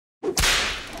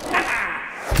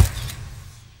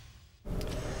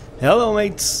Hello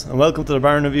mates, and welcome to the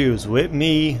Baron Reviews with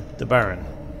me, the Baron.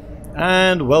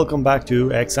 And welcome back to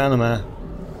Exanima,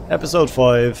 episode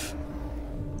 5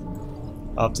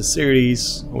 of the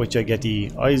series in which I get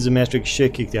the isometric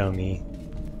shit kicked out of me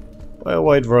by a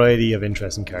wide variety of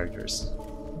interesting characters.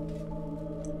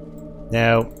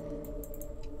 Now,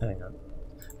 hang on.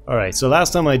 Alright, so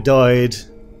last time I died,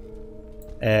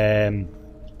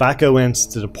 back I went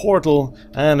to the portal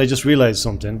and I just realized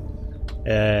something.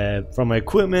 From my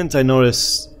equipment I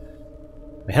noticed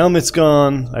my helmet's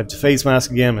gone, I have the face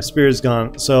mask again, my spear's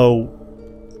gone, so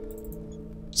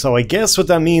I guess what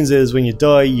that means is when you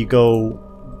die you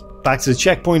go back to the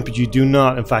checkpoint, but you do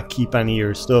not in fact keep any of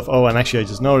your stuff. Oh, and actually I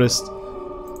just noticed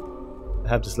I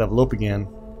have this level up again.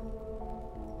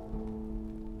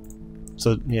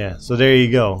 So yeah, so there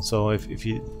you go. So if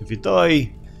you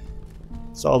die,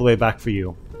 it's all the way back for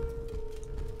you.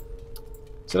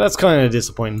 So that's kind of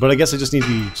disappointing, but I guess I just need to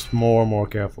be more and more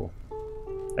careful.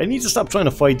 I need to stop trying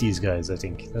to fight these guys, I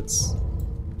think. That's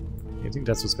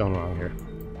what's going wrong here.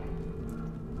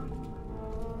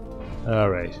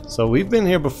 Alright, so we've been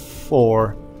here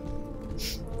before.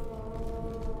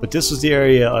 But this was the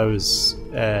area I was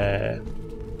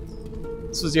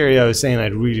saying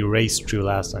I'd really raced through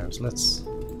last time, so let's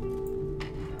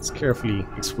carefully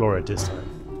explore it this time.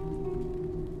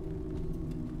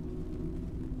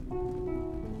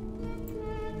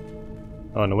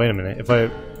 Oh no, wait a minute. If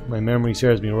my memory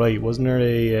serves me right, wasn't there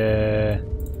a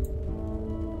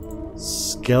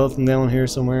skeleton down here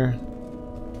somewhere?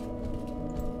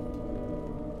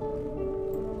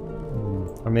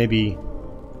 Or maybe...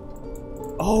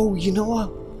 Oh, you know what?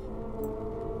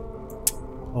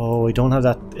 Oh, I don't have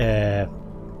that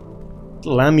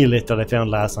little amulet that I found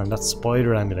last time. That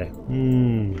spider amulet.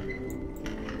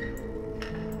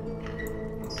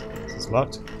 Is this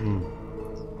locked?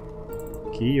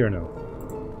 Key or no?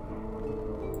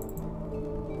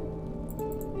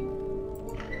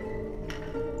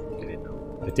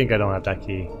 I think I don't have that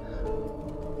key.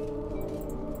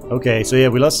 Okay, so yeah,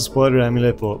 we lost the spider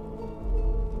amulet, but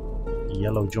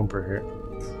yellow jumper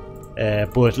here.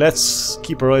 But let's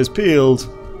keep our eyes peeled,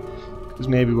 because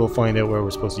maybe we'll find out where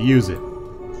we're supposed to use it.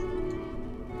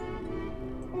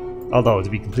 Although, to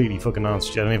be completely fucking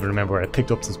honest, I don't even remember where I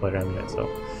picked up the spider amulet. So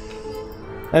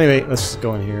anyway, let's just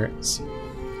go in here and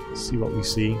see what we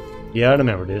see. Yeah, I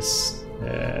remember this.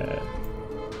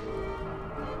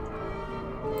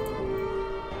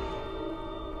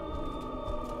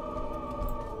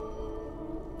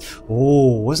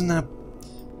 Oh, wasn't that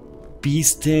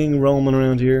beast thing roaming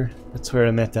around here? That's where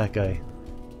I met that guy.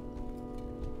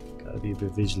 Gotta be a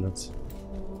bit vigilant.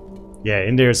 Yeah,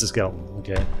 in there's the skeleton.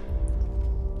 Okay.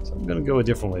 So I'm gonna go a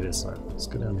different way this time. Let's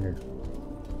go down here.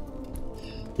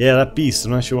 Yeah, that beast.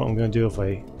 I'm not sure what I'm gonna do if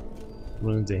I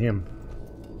run into him.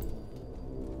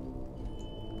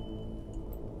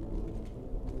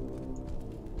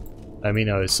 I mean,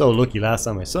 I was so lucky last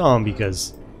time I saw him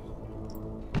because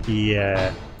he,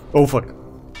 oh fuck.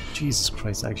 Jesus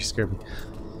Christ, that actually scared me.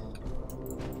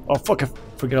 Oh fuck, I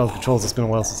forget all the controls. It's been a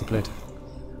while since I played.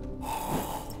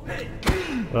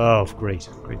 Oh, great.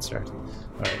 Great start.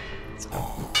 Alright, let's go.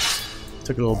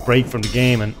 Took a little break from the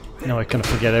game and now I kind of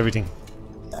forget everything.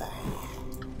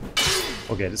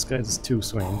 Okay, this guy does 2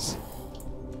 swings.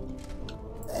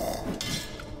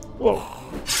 Whoa.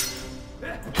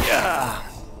 Yeah.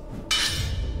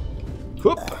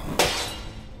 Whoop.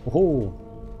 Oh.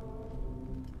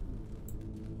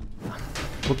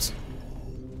 Whoops.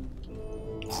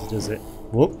 This does it.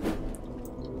 Whoop.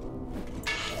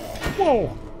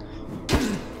 Whoa.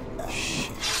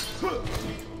 Shit. A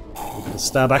little bit of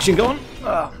stab action going.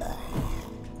 Ah.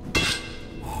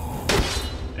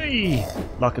 Hey.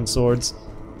 Locking swords.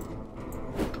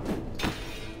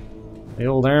 The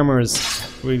old armor is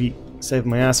really saving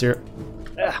my ass here.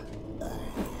 Ah.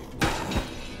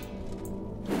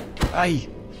 Aye.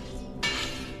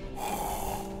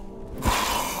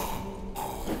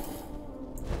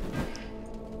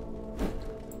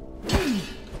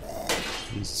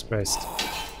 Jesus Christ.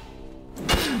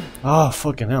 Oh,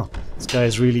 fucking hell. This guy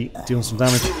is really doing some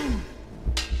damage.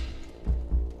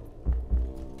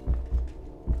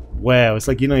 Wow, it's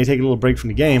like, you know, you take a little break from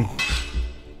the game.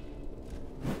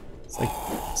 It's like,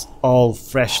 it's all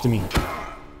fresh to me.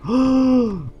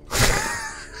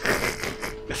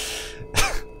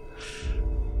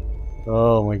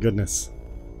 Oh my goodness.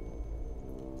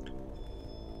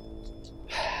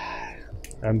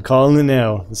 I'm calling it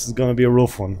now. This is gonna be a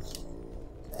rough one.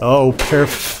 Oh,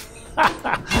 perfect.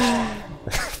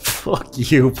 Fuck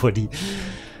you, buddy.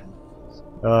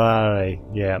 Alright,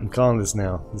 yeah, I'm calling this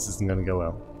now. This isn't gonna go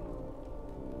well.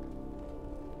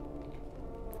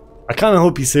 I kind of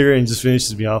hope he's here and just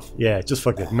finishes me off. Yeah, just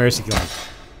fuck it. Mercy kill him.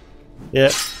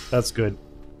 Yep, that's good.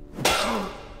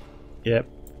 Yep.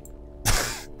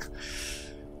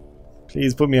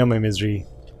 Please put me on my misery.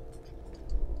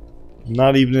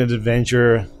 Not even an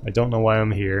adventure. I don't know why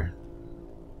I'm here.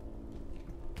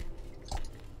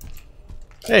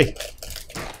 Hey!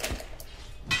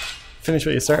 Finish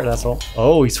what you started, asshole.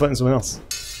 Oh, he's fighting someone else.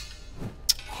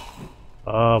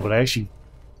 Oh, but I actually...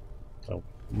 Oh,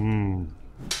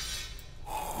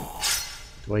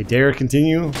 Do I dare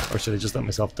continue? Or should I just let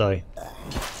myself die?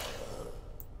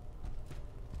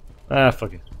 Ah,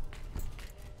 fuck it.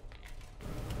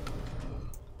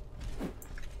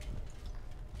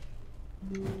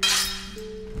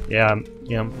 Yeah, I'm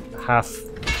half...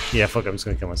 Yeah, fuck it, I'm just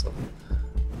gonna kill myself.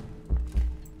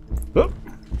 Whoop.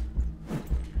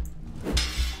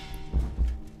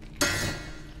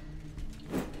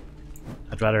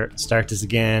 I'd rather start this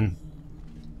again.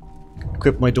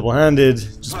 Equip my double-handed.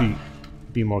 Just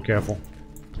be more careful.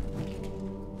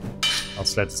 I'll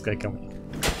just let this guy come.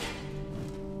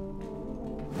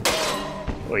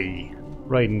 Oi,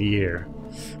 right in the ear.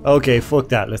 Okay, fuck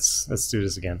that. Let's do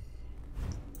this again.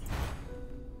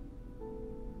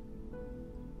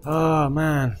 Oh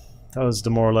man, that was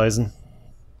demoralizing.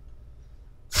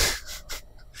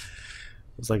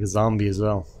 It was like a zombie as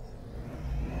well.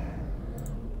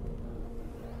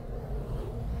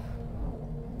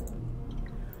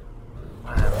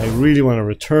 Man, I really want to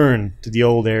return to the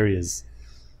old areas.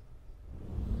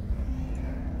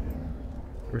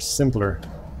 For simpler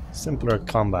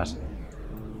combat.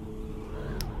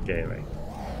 Okay, right.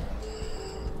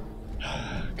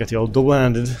 Got the old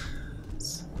double-handed.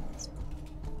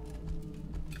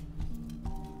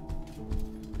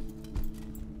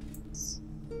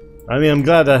 I mean, I'm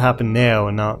glad that happened now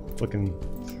and not fucking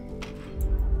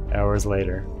hours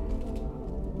later.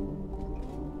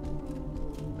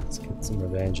 Let's get some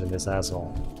revenge on this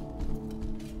asshole.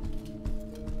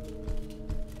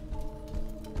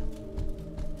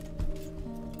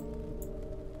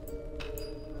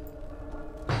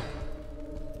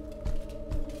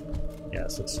 Yeah,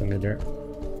 this looks familiar.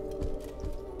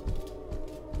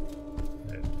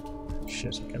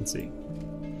 Shit, I can't see.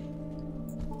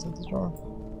 Is that the door?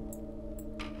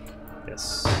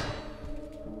 Yes.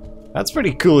 That's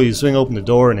pretty cool. You swing open the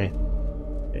door and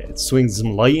it swings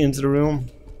some light into the room.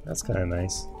 That's kind of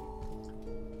nice.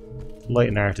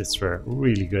 Lighting artists were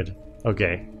really good.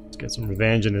 Okay, let's get some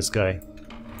revenge on this guy.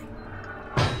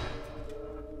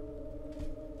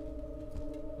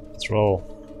 Let's roll.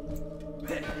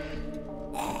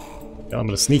 Got him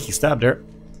with a sneaky stab there.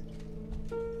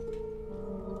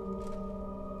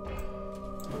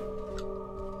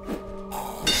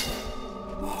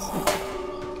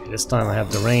 This time I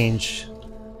have the range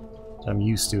that I'm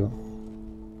used to.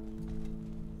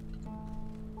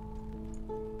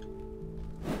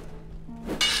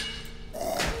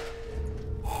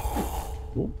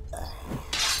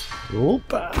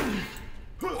 Opa.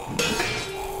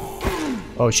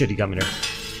 Oh shit, he got me there.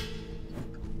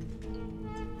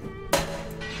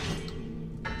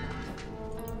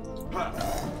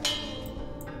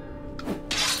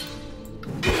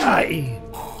 Aye.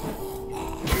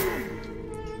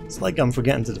 It's like I'm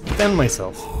forgetting to defend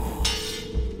myself.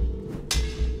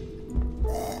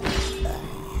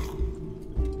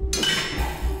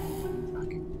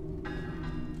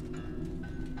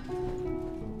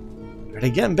 Are they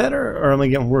getting better or am I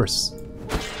getting worse?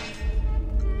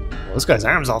 Well, this guy's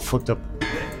arm's all fucked up.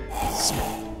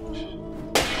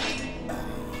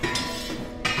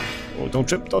 Oh, don't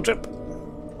trip, don't trip.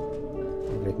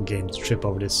 Maybe I can get him to trip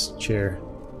over this chair.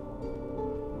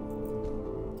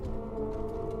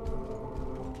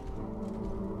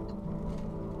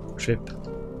 Trip.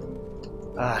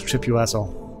 Ah, trip, you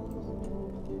asshole.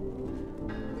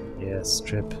 Yes,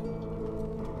 trip.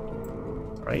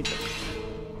 Right.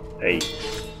 Hey.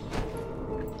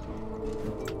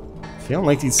 Feeling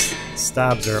like these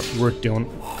stabs are worth doing.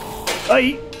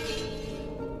 Hey!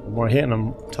 One more hitting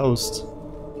them. Toast.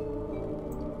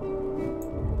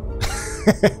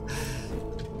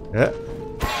 Yeah.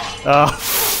 Oh,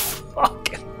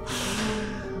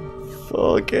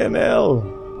 fucking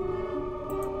hell.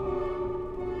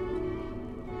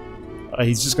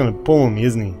 He's just gonna pull me,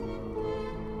 isn't he?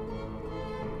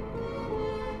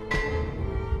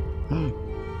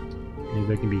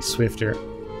 Maybe I can be swifter.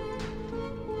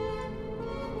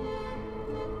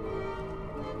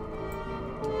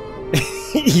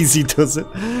 Easy does it.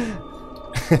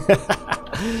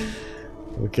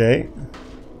 Okay.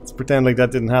 Let's pretend like that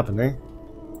didn't happen, eh?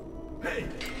 Hey.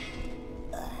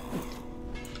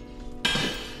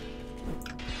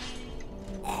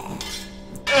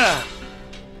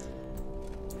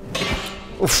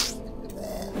 Oof.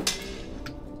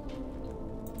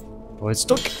 Oh, it's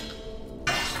stuck.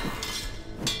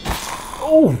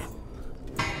 Oh!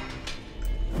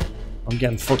 I'm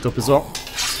getting fucked up as well.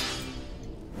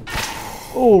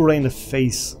 Oh, right in the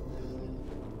face.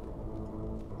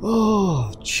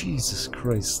 Oh, Jesus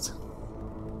Christ.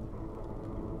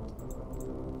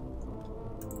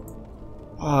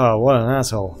 Wow, what an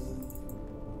asshole.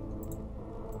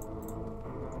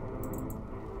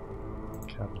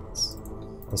 Cabinets.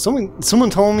 Well, someone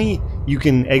told me you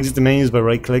can exit the menus by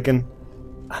right clicking.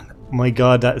 And my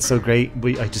god, that is so great,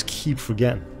 but I just keep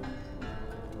forgetting.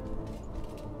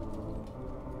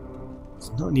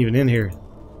 There's nothing even in here.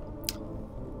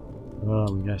 Oh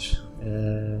my gosh.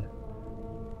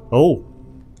 Oh!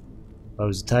 I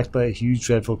was attacked by a huge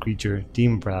dreadful creature.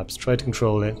 Demon perhaps. Try to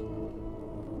control it.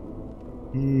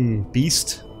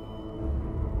 Beast?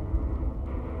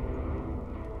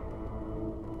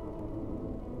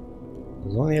 I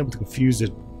was only able to confuse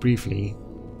it briefly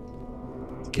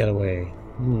to get away.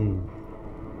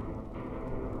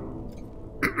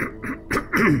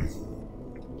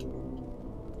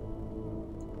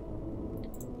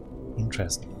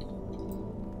 Interesting.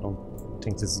 I don't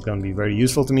think this is going to be very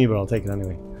useful to me, but I'll take it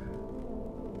anyway.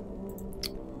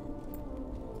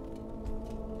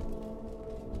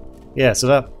 Yeah, so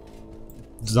that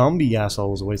zombie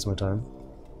asshole was a waste of my time.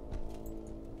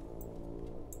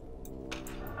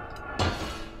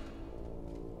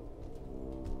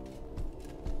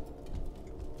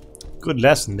 Good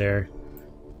lesson there.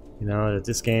 You know, that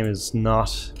this game is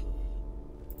not...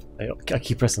 I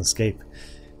keep pressing escape.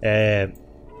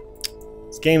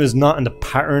 This game is not in the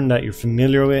pattern that you're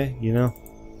familiar with, you know?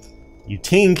 You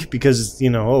think, because, you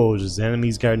know, oh, there's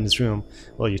enemies guarding this room.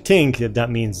 Well, you think that that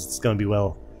means it's going to be,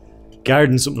 well,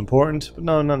 guarding something important, but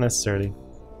no, not necessarily.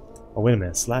 Oh, wait a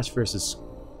minute. Slash versus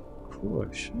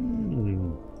Crush.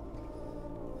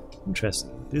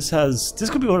 Interesting. This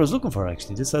could be what I was looking for,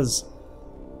 actually. This has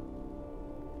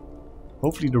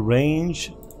hopefully the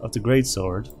range of the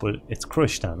greatsword, but it's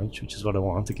crush damage, which is what I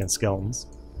want against skeletons.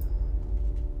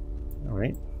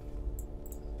 Alright.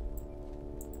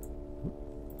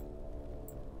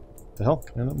 The hell?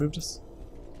 Can I not move this?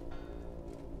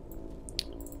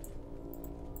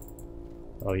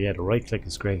 Oh yeah, the right click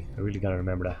is great. I really gotta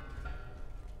remember that.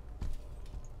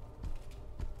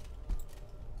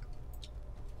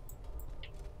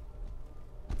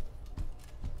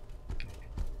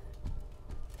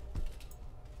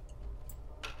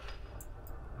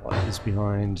 What is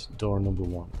behind door number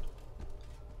 1?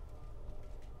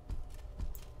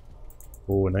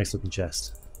 Oh, a nice looking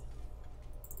chest.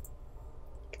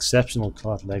 Exceptional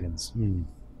cloth leggings.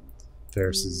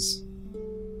 Versus...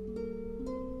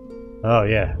 Oh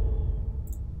yeah.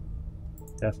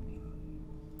 Definitely.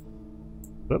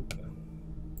 Whoop.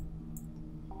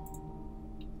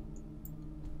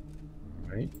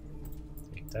 Alright.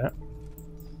 Take that.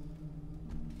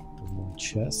 Put more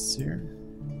chests here.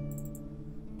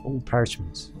 Old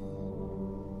parchment.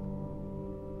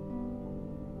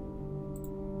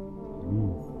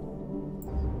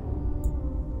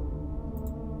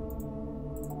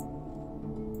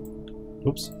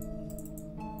 Oops. I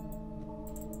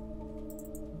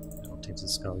don't think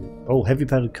it's going to... Oh, heavy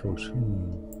padded coat.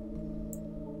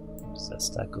 Does that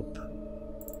stack up?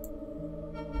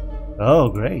 Oh,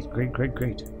 great. Great. Get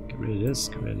rid of this.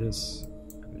 Get rid of this.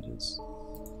 Get rid of this.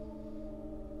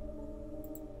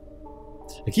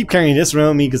 I keep carrying this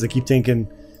around me because I keep thinking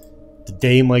the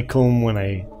day might come when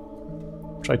I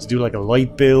try to do like a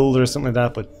light build or something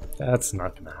like that, but that's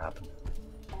not going to happen.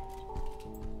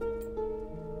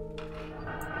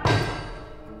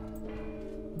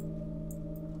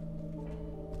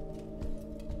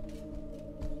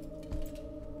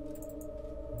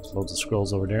 There's loads of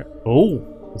scrolls over there. Oh,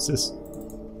 what's this?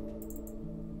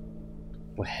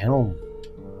 A helm.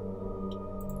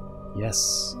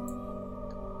 Yes.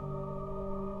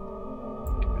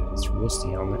 Get rid of this rusty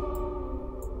helmet.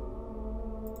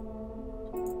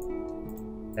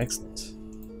 Excellent.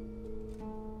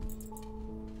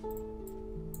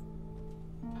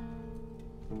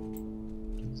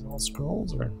 These all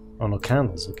scrolls or... Oh no,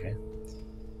 candles, okay.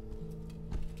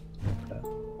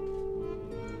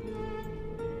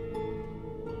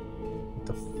 What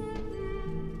the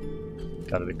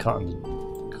got a bit caught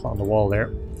on the wall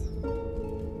there.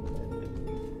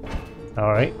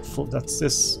 Alright, that's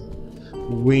this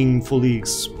wing fully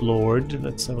explored.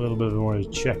 Let's have a little bit more to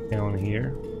check down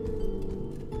here.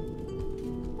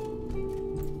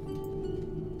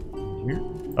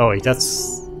 Oh wait,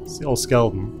 that's the old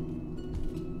skeleton.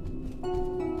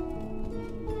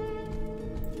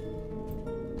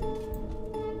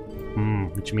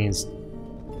 Which means...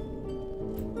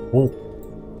 Oh,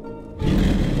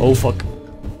 Oh fuck.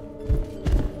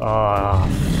 Ah,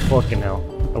 fucking hell.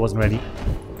 I wasn't ready.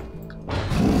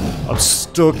 I'm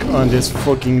stuck on this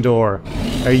fucking door.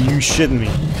 Are you shitting me?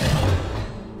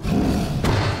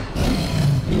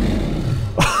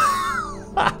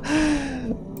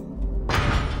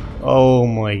 Oh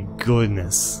my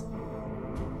goodness.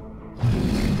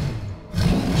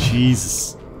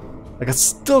 Jesus. I got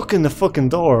stuck in the fucking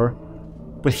door,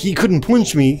 but he couldn't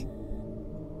punch me.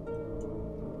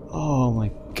 Oh my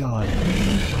god.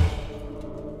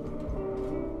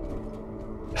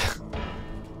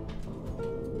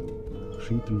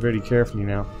 Creeping very carefully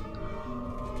now.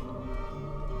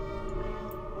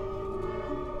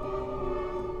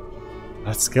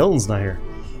 That skeleton's not here.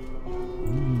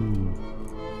 Ooh.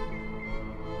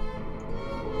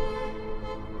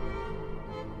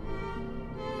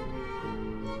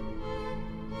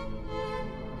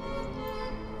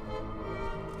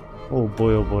 Oh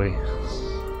boy, oh boy.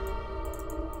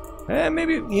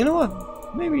 Maybe, you know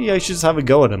what? Maybe I should just have a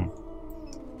go at him.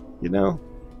 You know?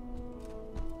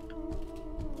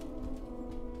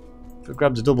 If I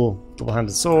grabbed a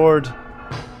double-handed sword,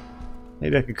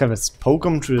 maybe I could kind of poke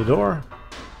him through the door.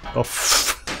 Oh,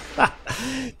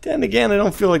 then again, I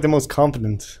don't feel like the most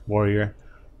competent warrior.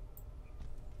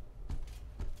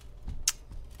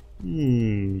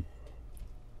 Let's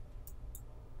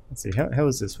see, how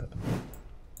is this weapon?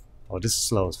 Oh, this is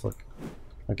slow as fuck.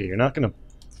 Okay, you're not gonna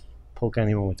poke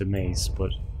anyone with the mace,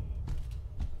 but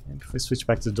maybe if I switch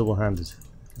back to the double-handed,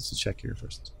 let's just check here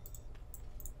first.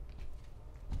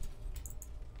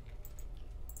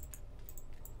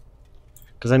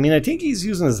 Because I mean, I think he's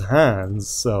using his hands,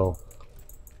 so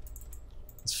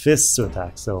his fists to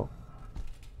attack. So,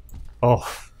 oh,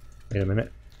 wait a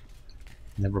minute.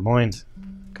 Never mind.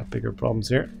 Got bigger problems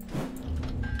here.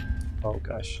 Oh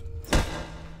gosh.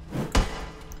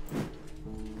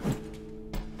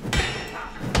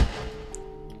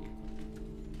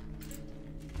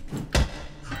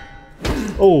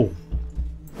 Oh!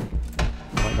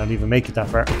 Might not even make it that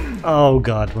far. Oh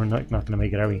god, we're not gonna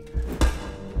make it, are we?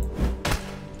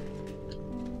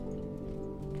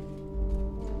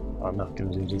 I'm not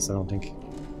gonna do this, I don't think.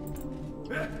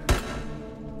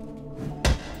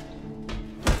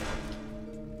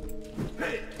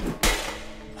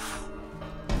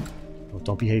 Oh,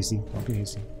 don't be hasty, don't be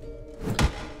hasty.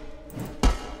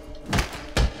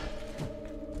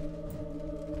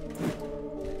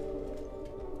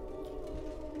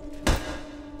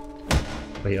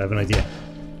 Wait, I have an idea.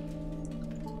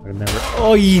 I remember.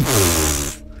 Oh, you.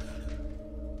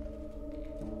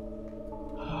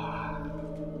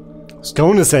 I was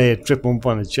going to say trip bump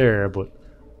on a chair, but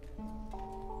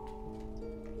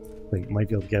wait, might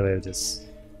be able to get away with this.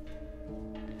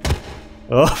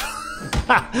 Oh,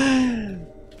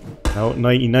 no,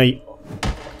 nighty night.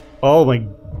 Oh my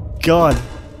god,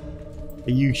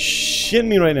 are you shitting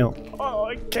me right now? Oh,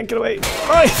 I can't get away.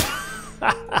 Oh.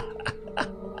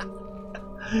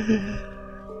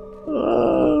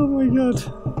 Oh my god.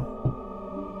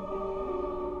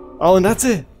 Oh, and that's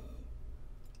it.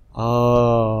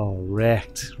 Oh,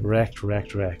 wrecked.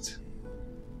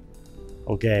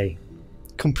 Okay.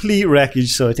 Complete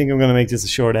wreckage, so I think I'm going to make this a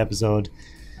short episode.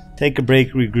 Take a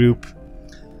break, regroup.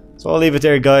 So I'll leave it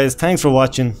there, guys. Thanks for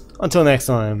watching. Until next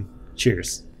time,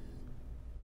 cheers.